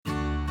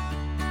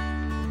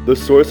The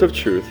Source of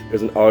Truth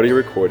is an audio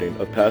recording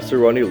of Pastor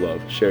Ronnie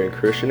Love sharing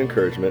Christian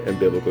encouragement and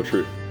biblical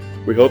truth.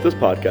 We hope this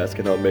podcast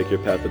can help make your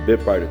path a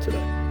bit brighter today.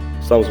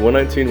 Psalms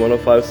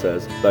 119:105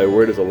 says, "Thy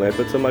word is a lamp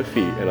unto my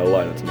feet and a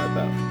light unto my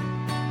path."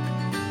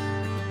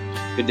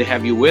 Good to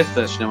have you with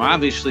us. Now,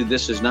 obviously,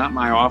 this is not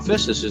my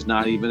office. This is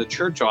not even a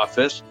church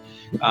office.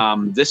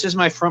 This is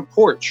my front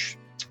porch.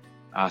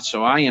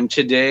 So I am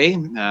today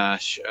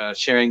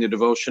sharing the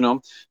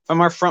devotional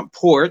from our front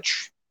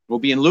porch. We'll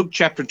be in Luke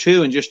chapter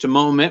 2 in just a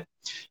moment.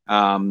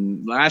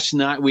 Last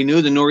night, we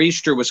knew the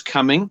nor'easter was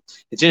coming.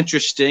 It's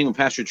interesting, when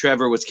Pastor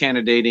Trevor was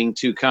candidating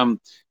to come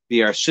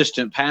be our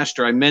assistant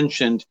pastor, I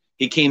mentioned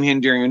he came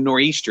in during a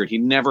nor'easter. He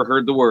never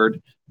heard the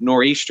word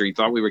nor'easter. He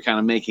thought we were kind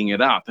of making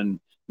it up. And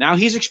now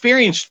he's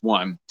experienced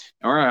one,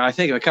 or I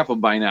think a couple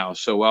by now.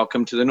 So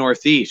welcome to the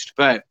Northeast.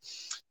 But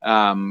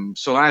my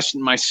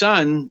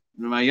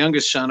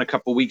youngest son, a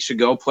couple weeks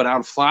ago, put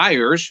out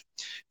flyers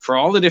for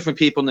all the different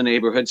people in the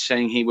neighborhood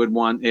saying he would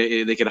want,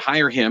 they could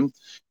hire him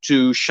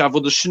to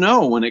shovel the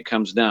snow when it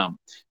comes down.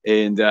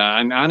 And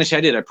honestly,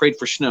 I did. I prayed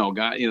for snow.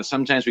 God,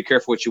 sometimes be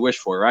careful what you wish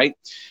for, right?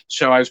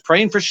 So I was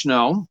praying for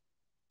snow,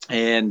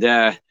 and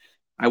I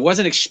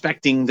wasn't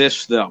expecting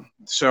this, though.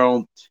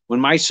 So when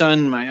my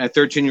son, my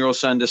 13-year-old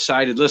son,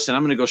 decided, listen,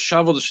 I'm going to go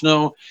shovel the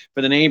snow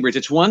for the neighbors.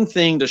 It's one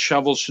thing to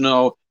shovel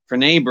snow for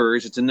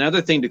neighbors. It's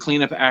another thing to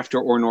clean up after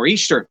or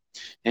nor'easter.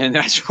 And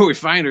that's where we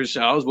find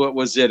ourselves. What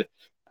was it?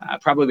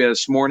 Probably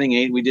this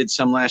morning, we did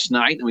some last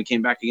night, and we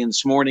came back again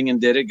this morning and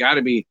did it. Got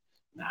to be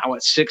now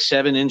at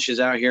 6-7 inches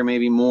out here,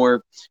 maybe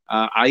more,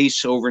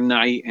 ice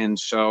overnight. And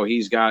so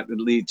he's got at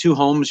least 2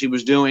 homes he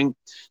was doing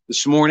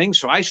this morning.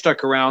 So I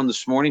stuck around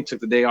this morning,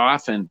 took the day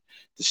off, and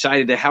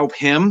decided to help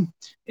him.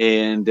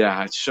 And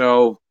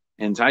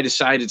I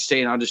decided to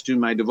stay, and I'll just do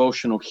my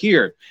devotional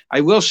here.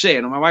 I will say,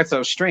 my wife thought it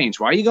was strange.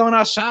 Why are you going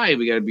outside?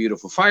 We got a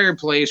beautiful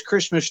fireplace,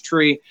 Christmas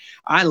tree.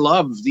 I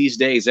love these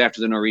days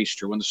after the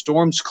nor'easter, when the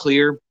storm's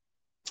clear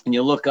and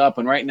you look up,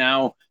 and right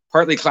now,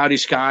 partly cloudy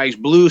skies,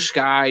 blue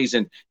skies,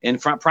 and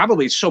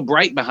probably it's so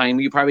bright behind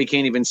me, you probably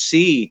can't even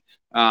see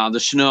the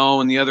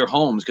snow and the other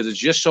homes because it's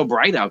just so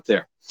bright out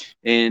there.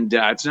 And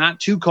it's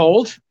not too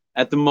cold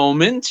at the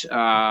moment,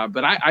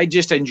 but I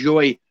just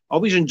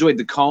always enjoyed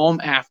the calm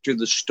after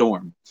the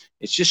storm.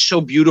 It's just so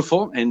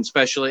beautiful, and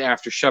especially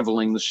after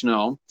shoveling the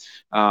snow,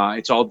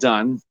 it's all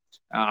done.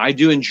 I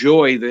do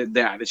enjoy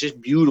that. It's just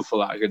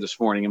beautiful out here this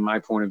morning, in my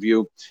point of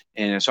view.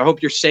 And so I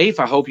hope you're safe.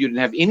 I hope you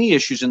didn't have any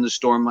issues in the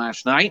storm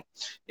last night.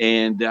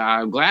 And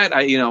I'm glad,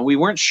 we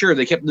weren't sure.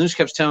 The news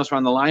kept telling us we're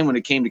on the line when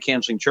it came to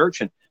canceling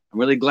church. And I'm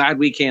really glad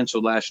we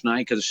canceled last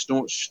night because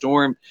the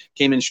storm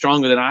came in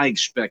stronger than I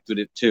expected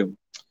it to.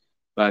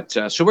 But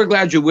so we're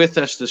glad you're with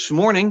us this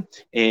morning,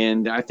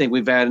 and I think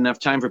we've had enough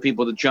time for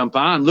people to jump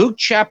on. Luke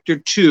chapter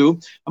 2,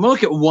 I'm going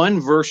to look at one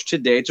verse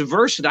today. It's a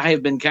verse that I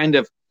have been kind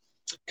of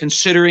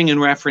considering and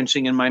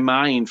referencing in my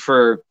mind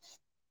for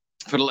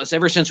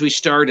ever since we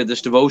started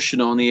this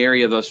devotional in the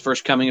area of the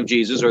first coming of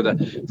Jesus, or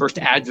the first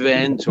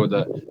Advent, or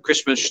the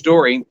Christmas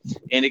story.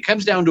 And it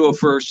comes down to a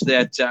verse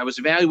that I was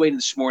evaluating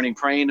this morning,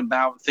 praying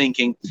about,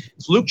 thinking.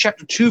 It's Luke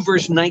chapter 2,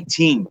 verse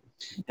 19.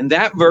 And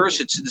that verse,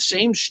 it's the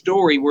same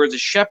story where the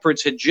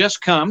shepherds had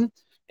just come,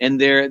 and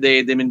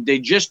they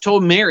just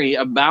told Mary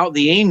about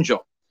the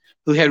angel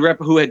who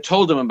had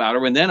told them about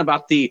her, and then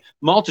about the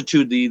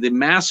multitude, the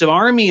massive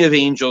army of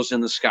angels in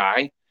the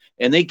sky.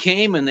 And they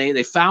came and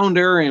they found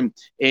her, and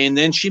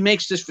then she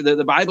makes this.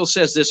 The Bible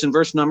says this in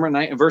verse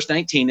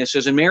 19. It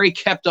says, "And Mary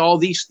kept all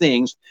these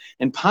things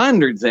and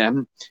pondered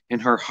them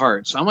in her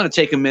heart." So I want to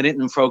take a minute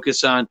and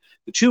focus on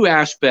the 2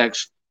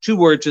 aspects. 2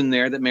 words in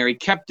there, that Mary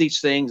kept these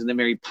things and that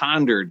Mary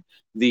pondered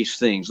these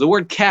things. The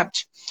word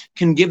kept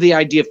can give the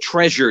idea of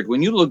treasured.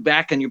 When you look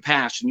back on your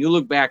past, and you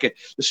look back at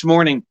this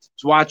morning, I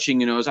was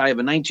watching, as I have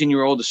a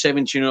 19-year-old, a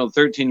 17-year-old,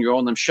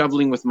 13-year-old, and I'm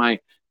shoveling with my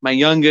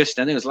youngest.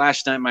 I think it was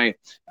last night,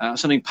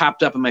 something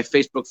popped up in my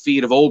Facebook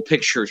feed of old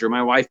pictures, or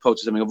my wife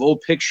posted something of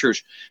old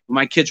pictures when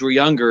my kids were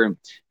younger.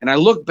 And I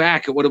look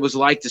back at what it was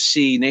like to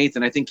see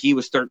Nathan. I think he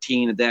was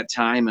 13 at that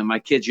time, and my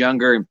kids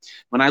younger. And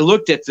when I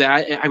looked at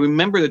that, I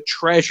remember the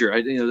treasure,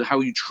 how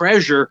you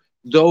treasure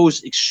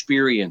those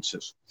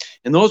experiences.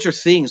 And those are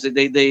things that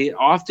they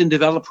often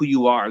develop who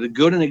you are. The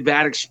good and the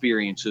bad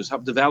experiences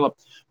help develop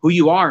who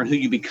you are and who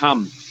you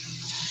become.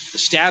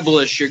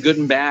 Establish your good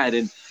and bad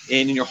and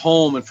in your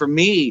home. And for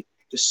me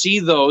to see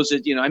those,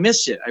 I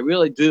miss it. I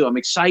really do. I'm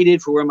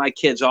excited for where my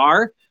kids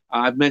are.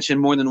 I've mentioned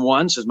more than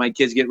once, as my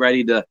kids get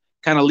ready to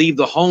kind of leave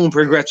the home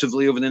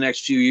progressively over the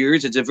next few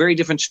years. It's a very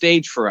different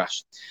stage for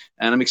us.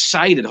 And I'm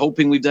excited,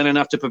 hoping we've done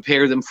enough to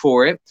prepare them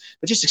for it,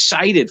 but just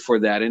excited for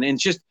that. And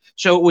just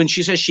so when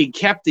she says she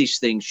kept these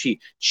things,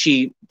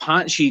 she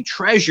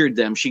treasured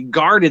them. She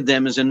guarded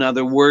them is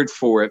another word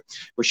for it,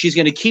 where she's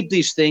going to keep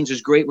these things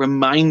as great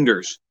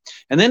reminders.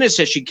 And then it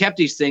says she kept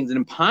these things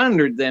and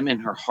pondered them in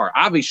her heart.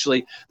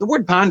 Obviously, the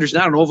word ponder is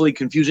not an overly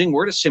confusing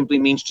word. It simply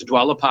means to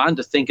dwell upon,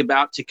 to think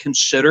about, to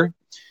consider.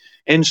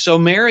 And so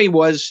Mary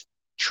was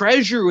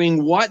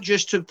treasuring what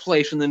just took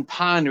place and then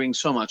pondering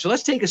so much. So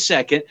let's take a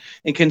second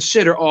and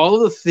consider all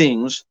of the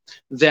things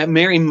that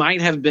Mary might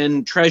have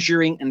been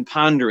treasuring and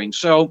pondering.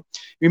 So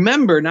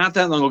remember, not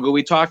that long ago,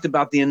 we talked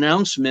about the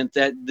announcement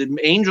that the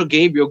angel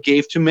Gabriel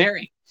gave to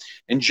Mary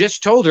and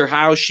just told her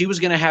how she was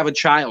going to have a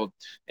child.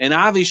 And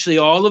obviously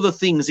all of the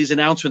things these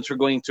announcements were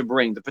going to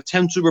bring, the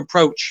potential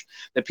reproach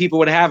that people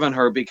would have on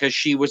her because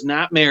she was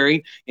not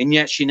married and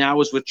yet she now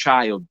was with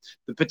child,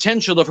 the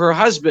potential of her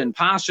husband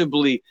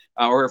possibly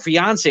or her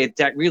fiance at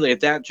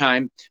that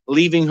time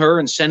leaving her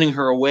and sending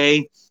her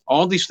away.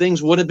 All these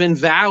things would have been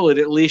valid,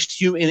 at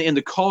least in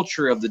the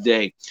culture of the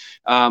day.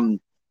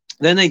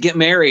 Then they get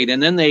married,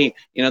 and then they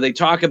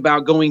talk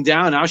about going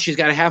down. Now she's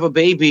got to have a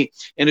baby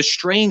in a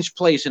strange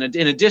place, in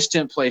a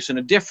distant place, in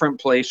a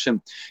different place,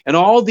 and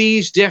all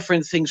these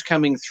different things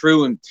coming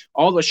through, and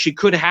all that she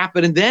could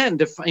happen. And then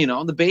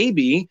the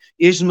baby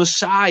is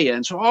Messiah,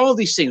 and so all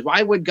these things.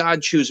 Why would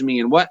God choose me?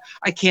 And what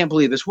I can't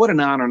believe this. What an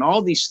honor, and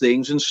all these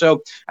things. And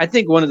so I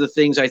think one of the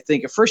things at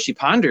first she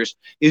ponders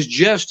is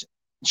just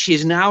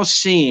she's now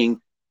seeing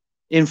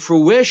in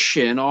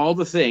fruition all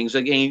the things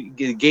that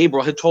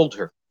Gabriel had told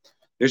her.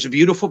 There's a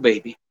beautiful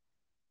baby.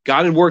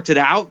 God had worked it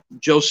out.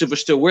 Joseph was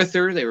still with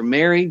her. They were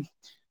married.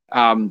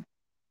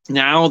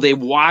 Now they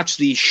watched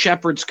the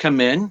shepherds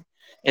come in,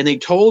 and they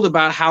told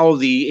about how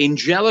the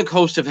angelic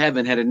host of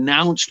heaven had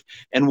announced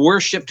and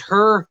worshipped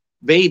her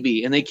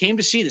baby. And they came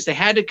to see this. They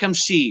had to come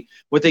see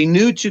what they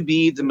knew to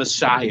be the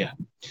Messiah.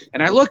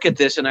 And I look at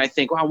this and I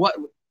think, wow, what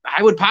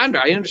I would ponder.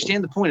 I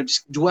understand the point of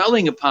just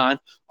dwelling upon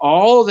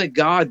all that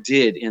God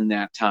did in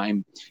that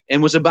time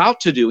and was about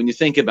to do. When you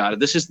think about it,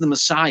 this is the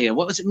Messiah.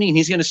 What does it mean?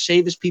 He's going to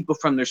save his people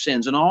from their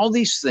sins and all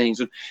these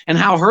things, and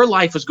how her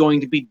life was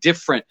going to be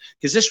different,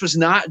 because this was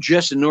not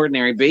just an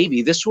ordinary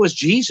baby. This was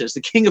Jesus,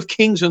 the King of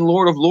Kings and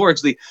Lord of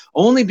Lords, the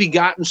only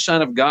begotten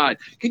Son of God.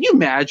 Can you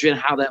imagine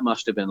how that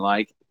must have been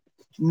like?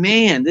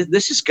 Man,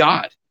 this is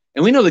God.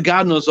 And we know that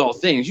God knows all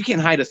things. You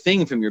can't hide a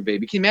thing from your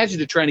baby. Can you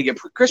imagine trying to get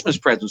Christmas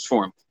presents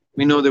for him?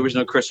 We know there was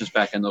no Christmas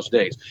back in those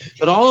days.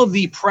 But all of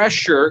the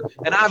pressure,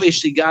 and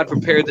obviously God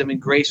prepared them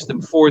and graced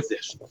them for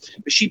this.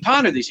 But she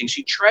pondered these things.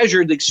 She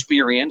treasured the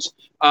experience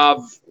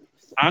of,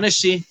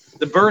 honestly,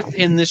 the birth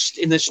in this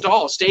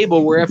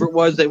stable, wherever it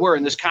was they were,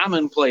 in this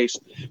common place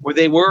where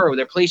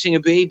they're placing a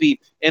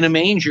baby in a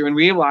manger and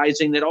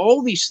realizing that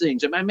all these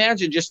things, and I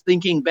imagine just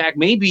thinking back,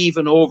 maybe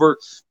even over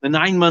the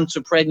 9 months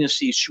of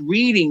pregnancy,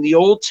 reading the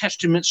Old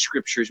Testament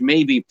scriptures,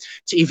 maybe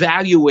to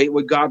evaluate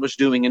what God was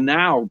doing. And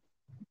now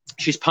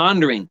she's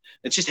pondering.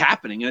 It's just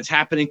happening, and it's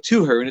happening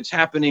to her, and it's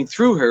happening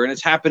through her, and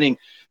it's happening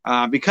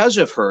because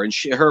of her and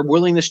her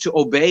willingness to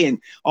obey and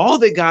all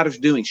that God is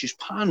doing. She's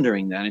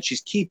pondering that, and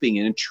she's keeping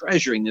it and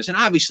treasuring this. And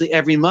obviously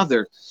every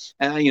mother,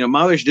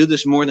 mothers do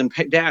this more than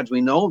dads.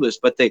 We know this,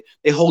 but they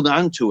hold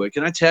on to it.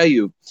 Can I tell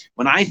you,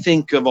 when I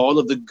think of all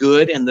of the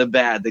good and the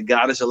bad that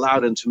God has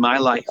allowed into my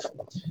life,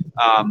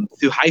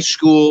 through high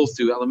school,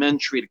 through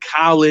elementary to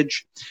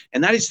college,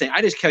 and I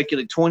just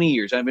calculate 20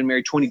 years. I've been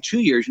married 22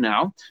 years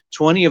now,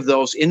 20 of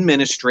those in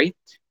ministry.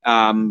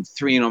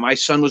 My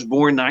son was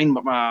born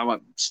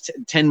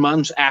 10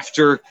 months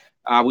after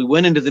we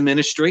went into the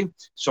ministry.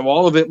 So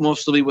all of it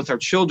mostly with our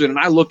children. And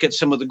I look at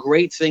some of the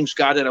great things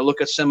God did. I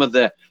look at some of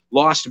the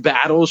lost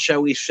battles,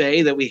 shall we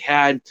say, that we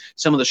had,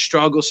 some of the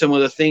struggles, some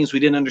of the things we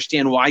didn't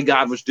understand why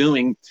God was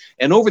doing.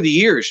 And over the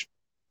years,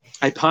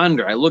 I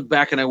ponder, I look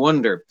back and I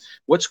wonder,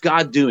 what's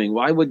God doing?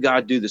 Why would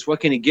God do this? What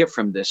can he get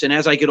from this? And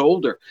as I get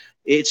older,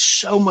 it's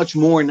so much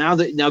more. Now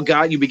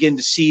God, you begin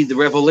to see the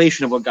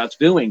revelation of what God's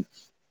doing.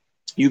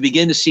 You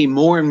begin to see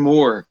more and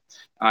more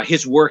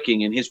his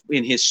working and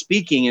his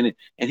speaking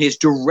and his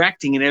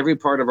directing in every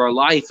part of our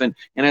life. And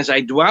as I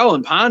dwell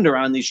and ponder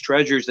on these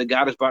treasures that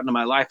God has brought into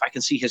my life, I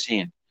can see his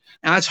hand.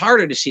 Now, it's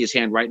harder to see his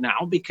hand right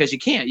now because you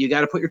can't. You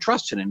got to put your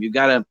trust in him. You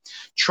got to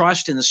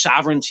trust in the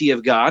sovereignty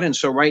of God. And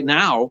so right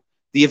now,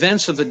 the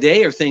events of the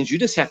day are things you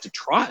just have to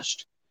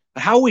trust.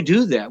 But how we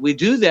do that? We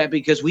do that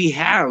because we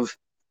have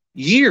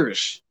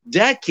years,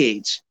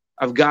 decades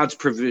of God's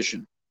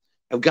provision,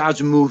 of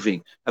God's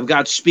moving, of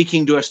God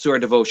speaking to us through our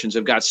devotions,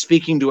 of God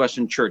speaking to us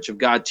in church, of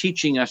God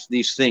teaching us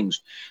these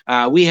things.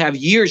 We have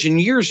years and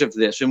years of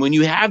this. And when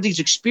you have these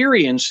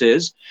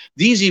experiences,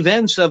 these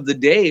events of the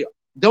day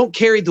don't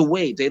carry the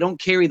weight. They don't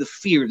carry the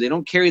fear. They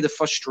don't carry the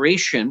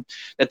frustration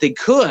that they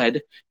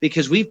could,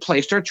 because we've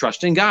placed our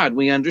trust in God.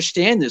 We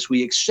understand this.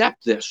 We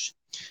accept this.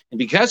 And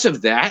because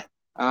of that,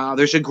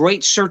 there's a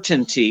great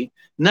certainty,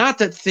 not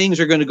that things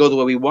are going to go the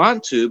way we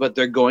want to, but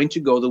they're going to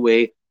go the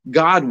way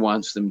God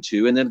wants them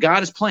to, and then God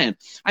has planned.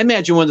 I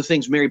imagine one of the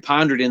things Mary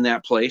pondered in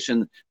that place,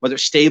 and whether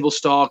stable,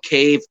 stall,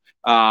 cave,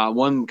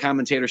 one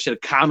commentator said a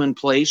common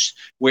place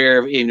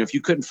where, if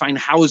you couldn't find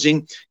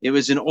housing, it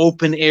was an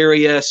open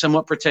area,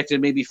 somewhat protected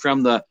maybe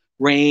from the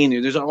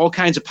rain. There's all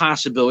kinds of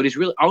possibilities.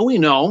 Really, all we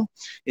know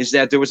is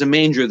that there was a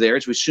manger there.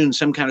 As we assume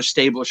some kind of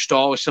stable or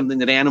stall or something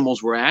that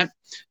animals were at,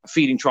 a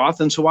feeding trough.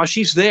 And so while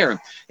she's there,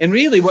 and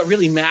really what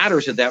really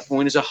matters at that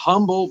point is a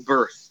humble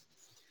birth.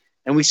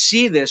 And we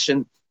see this,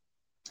 and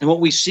And what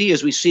we see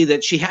is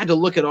that she had to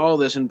look at all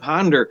this and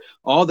ponder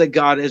all that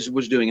God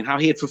was doing and how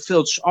he had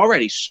fulfilled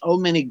already so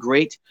many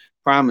great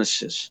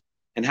promises,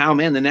 and how,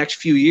 man, the next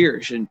few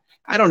years. And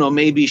I don't know,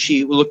 maybe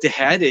she looked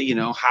ahead at,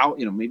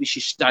 maybe she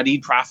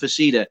studied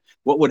prophecy to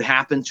what would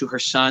happen to her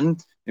son.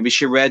 Maybe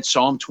she read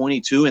Psalm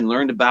 22 and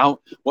learned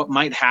about what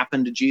might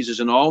happen to Jesus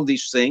and all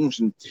these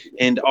things,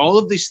 and all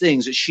of these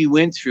things that she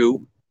went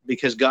through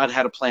because God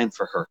had a plan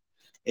for her.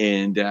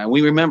 And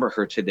we remember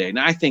her today.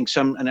 Now, I think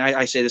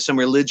I say that some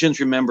religions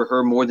remember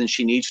her more than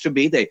she needs to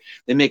be. They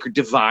make her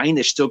divine.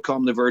 They still call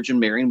them the Virgin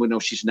Mary, and we know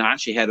she's not.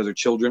 She had other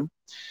children.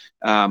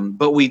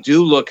 But we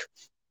do look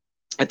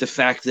at the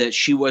fact that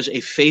she was a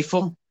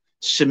faithful,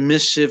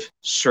 submissive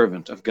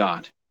servant of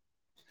God.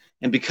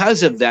 And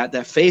because of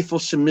that faithful,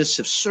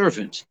 submissive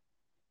servant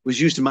was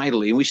used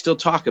mightily, and we still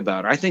talk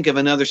about her. I think of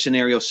another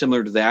scenario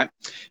similar to that.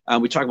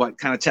 We talk about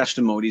kind of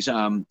testimonies.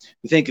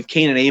 We think of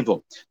Cain and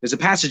Abel. There's a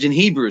passage in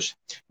Hebrews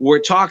where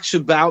it talks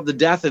about the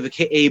death of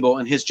Abel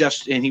and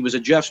he was a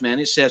just man.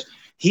 It says,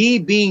 "He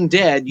being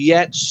dead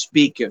yet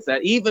speaketh,"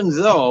 that even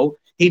though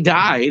he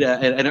died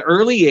at an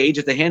early age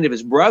at the hand of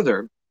his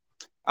brother,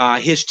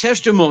 his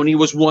testimony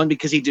was one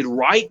because he did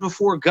right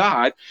before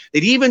God,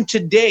 that even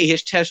today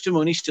his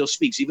testimony still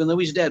speaks. Even though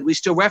he's dead, we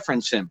still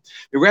reference him.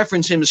 We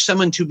reference him as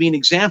someone to be an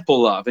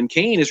example of. And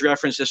Cain is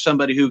referenced as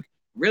somebody who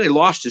really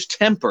lost his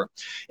temper.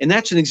 And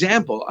that's an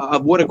example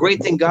of what a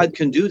great thing God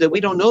can do, that we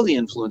don't know the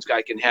influence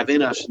God can have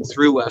in us and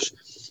through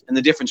us and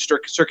the different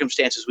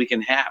circumstances we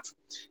can have.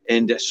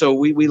 And so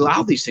we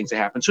allow these things to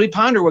happen. So we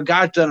ponder what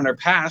God's done in our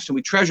past, and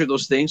we treasure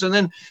those things. And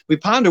then we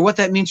ponder what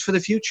that means for the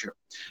future.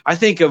 I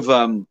think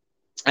of...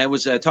 I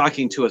was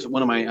talking to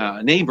one of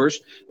my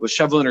neighbors, was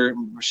shoveling her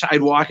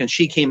sidewalk, and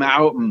she came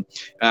out, and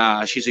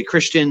she's a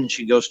Christian.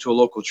 She goes to a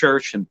local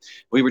church, and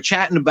we were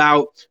chatting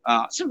about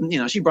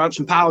she brought up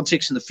some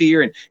politics and the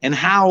fear and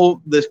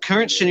how the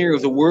current scenario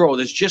of the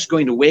world is just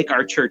going to wake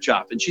our church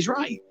up. And she's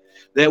right,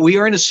 that we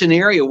are in a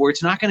scenario where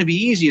it's not going to be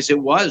easy as it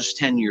was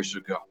 10 years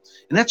ago.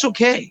 And that's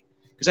okay.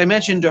 Because I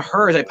mentioned to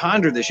her as I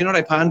pondered this, you know what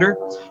I ponder?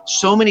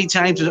 So many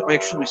times, actually,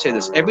 let me say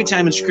this, every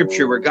time in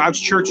Scripture where God's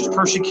church is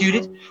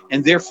persecuted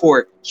and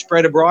therefore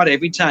spread abroad,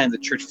 every time the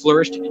church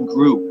flourished and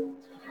grew.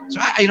 So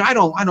I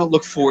don't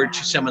look forward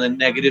to some of the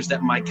negatives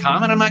that might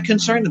come, and I'm not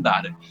concerned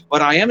about it.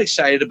 What I am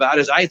excited about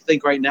is, I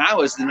think right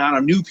now, is the amount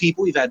of new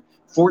people. We've had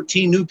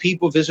 14 new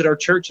people visit our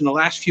church in the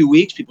last few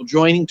weeks, people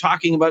joining,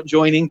 talking about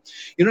joining.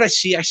 You know what I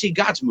see? I see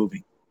God's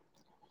moving.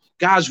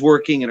 God's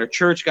working in our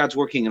church. God's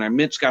working in our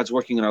midst. God's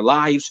working in our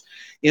lives.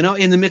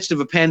 In the midst of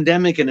a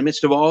pandemic, in the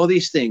midst of all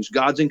these things,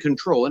 God's in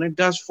control. And it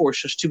does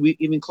force us to be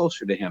even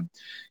closer to him.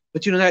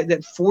 But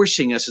that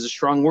forcing us is a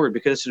strong word,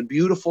 because it's a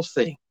beautiful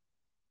thing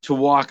to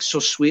walk so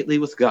sweetly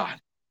with God,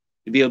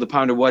 to be able to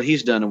ponder what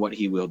he's done and what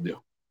he will do.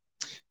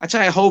 That's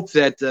why I hope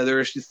that there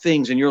are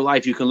things in your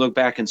life you can look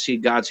back and see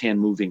God's hand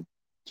moving.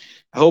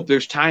 I hope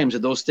there's times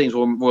that those things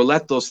will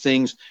let those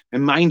things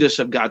remind us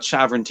of God's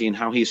sovereignty and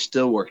how he's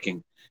still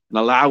working, and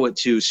allow it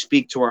to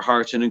speak to our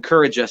hearts and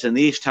encourage us in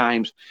these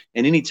times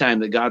and any time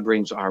that God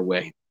brings our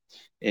way.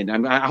 And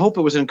I hope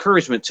it was an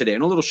encouragement today,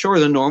 and a little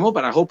shorter than normal,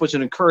 but I hope it's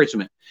an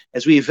encouragement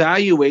as we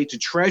evaluate to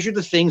treasure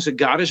the things that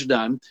God has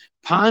done,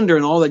 ponder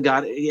on all that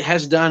God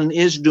has done and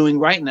is doing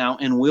right now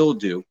and will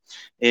do,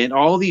 and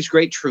all these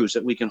great truths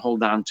that we can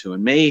hold on to.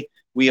 And may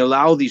we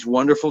allow these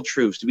wonderful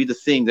truths to be the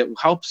thing that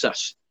helps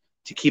us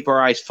to keep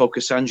our eyes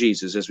focused on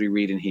Jesus as we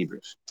read in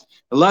Hebrews.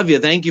 I love you.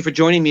 Thank you for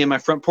joining me on my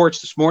front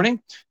porch this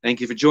morning. Thank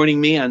you for joining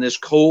me on this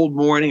cold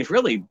morning. It's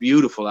really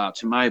beautiful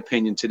out, in my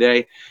opinion,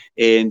 today.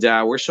 And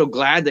we're so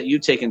glad that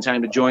you've taken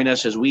time to join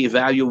us as we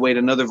evaluate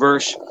another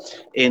verse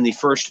in the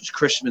first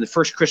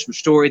Christmas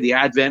story, the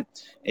Advent.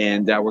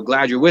 And we're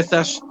glad you're with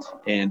us.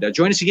 And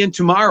join us again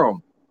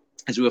tomorrow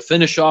as we will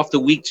finish off the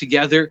week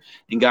together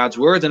in God's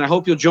Word. And I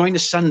hope you'll join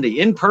us Sunday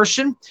in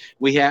person.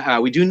 We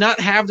do not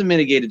have the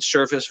mitigated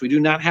service. We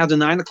do not have the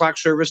 9 o'clock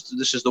service.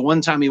 This is the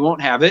one time we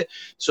won't have it.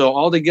 So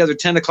altogether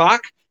 10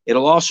 o'clock.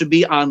 It'll also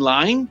be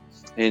online.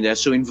 And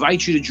so we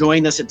invite you to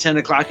join us at 10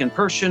 o'clock in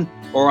person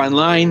or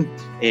online.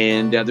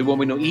 And there won't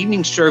be no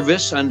evening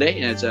service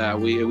Sunday. As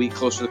we week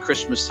close to the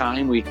Christmas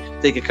time, we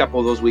take a couple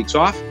of those weeks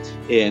off.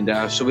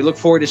 And so we look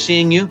forward to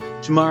seeing you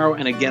tomorrow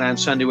and again on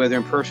Sunday, whether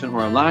in person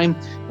or online.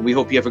 And we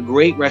hope you have a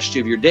great rest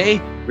of your day,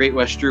 great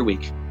rest of your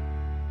week.